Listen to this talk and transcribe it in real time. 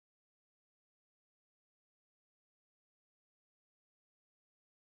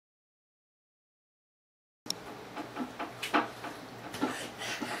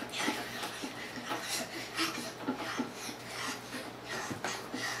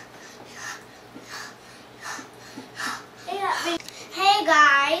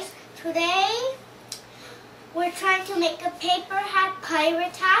Today, we're trying to make a paper hat,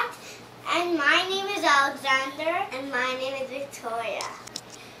 pirate hat, and my name is Alexander. And my name is Victoria.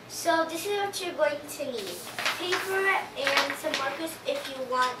 So this is what you're going to need. Paper and some markers if you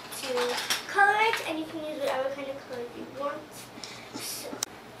want to color it, and you can use whatever kind of color you want.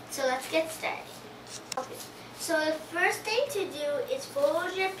 So let's get started. Okay. So the first thing to do is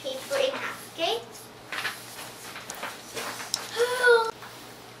fold your paper in half, okay?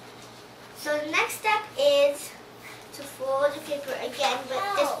 So the next step is to fold the paper again, but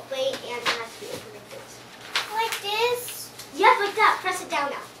this way, and it has to be open like this. Like this? Yep, like that. Press it down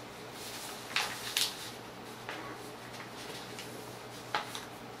now.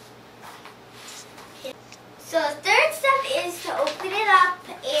 So the third step is to open it up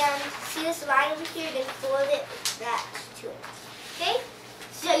and see this line over here, then fold it that to it. Okay?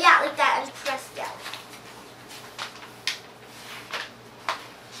 So yeah, like that, and press down.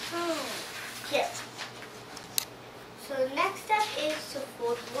 Here. So the next step is to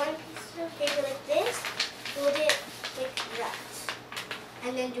fold one piece of paper like this, fold it like that,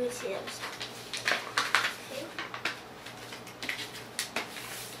 and then do it to the other side. Okay?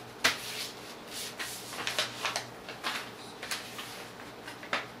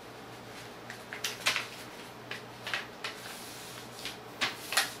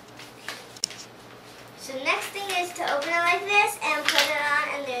 So the next thing is to open it like this and put it on,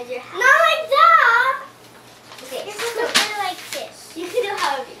 and there's your hat. Not like that! Okay, This is open it like this. you can do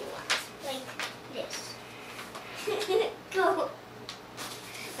however you want. Like this. Go.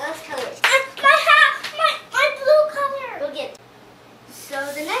 Now let's color it. My hat! My blue color! Go get it. So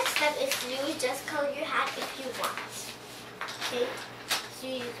the next step is to just color your hat if you want. Okay? So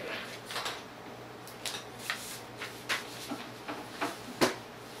you use it.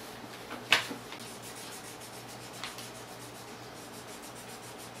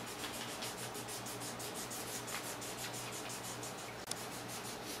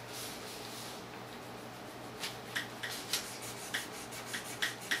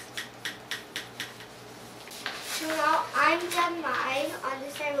 So now I'm done mine. On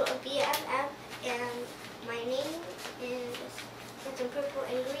this side will be BFF, and my name is put some purple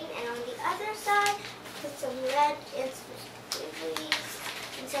and green, and on the other side put some red and some squiggly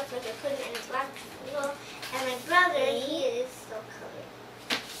and stuff like I put it in a black triangle. And my brother, he is still coloring.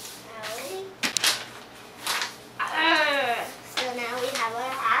 So now we have our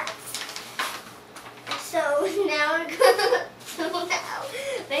hats. So now we're gonna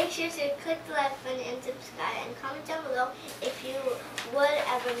make sure to click the like button and subscribe, and comment down below if you would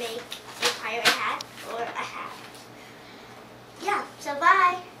ever make a pirate hat or a hat. Yeah, so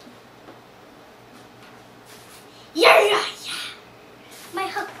bye!